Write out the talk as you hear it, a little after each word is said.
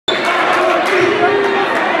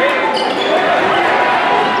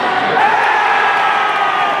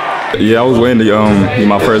Yeah, I was waiting to get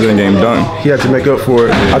my first in-game dunk. He had to make up for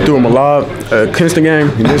it. I threw him a lob at Kinston game.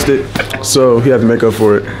 He missed it, so he had to make up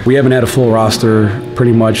for it. We haven't had a full roster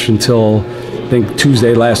pretty much until I think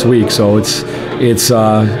Tuesday last week. So it's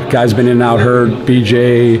guys been in and out hurt.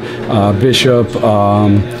 BJ, Bishop,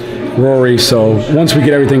 Rory. So once we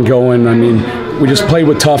get everything going, I mean, we just played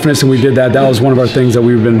with toughness, and we did that. That was one of our things that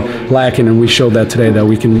we've been lacking, and we showed that today that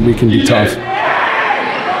we can be tough.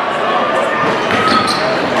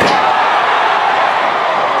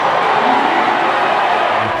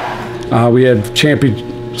 We have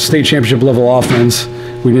state championship level offense.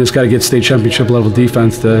 We just got to get state championship level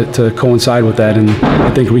defense to coincide with that, and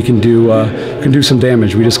I think we can do some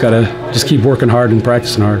damage. We just got to keep working hard and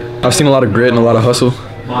practicing hard. I've seen a lot of grit and a lot of hustle.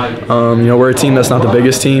 You know, we're a team that's not the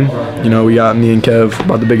biggest team. You know, we got me and Kev,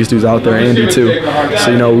 about the biggest dudes out there, Andy too.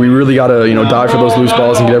 So, you know, we really got to, dive for those loose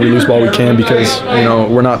balls and get every loose ball we can because,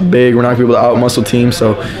 we're not big. We're not going to be able to out-muscle teams.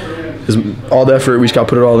 So, all the effort, we just got to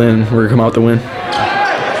put it all in. We're going to come out to win.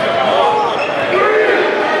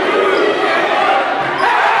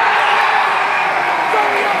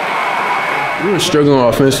 We were struggling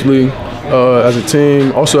offensively as a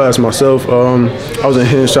team, also as myself. I wasn't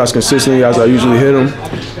hitting shots consistently as I usually hit them.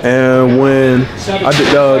 And when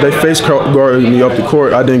they face guarded me up the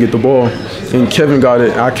court, I didn't get the ball. And Kevin got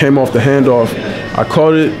it. I came off the handoff. I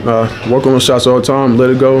caught it, work on the shots all the time, let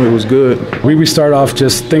it go. It was good. We start off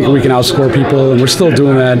just thinking we can outscore people, and we're still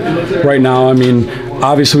doing that right now. I mean,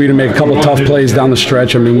 obviously we had to make a couple of tough plays down the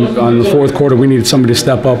stretch. I mean, on the fourth quarter, we needed somebody to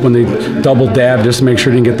step up when they double dab just to make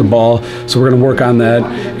sure they didn't get the ball. So we're going to work on that.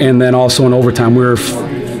 And then also in overtime, we were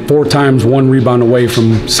 4 times 1 rebound away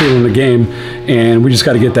from sealing the game, and we just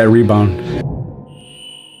got to get that rebound.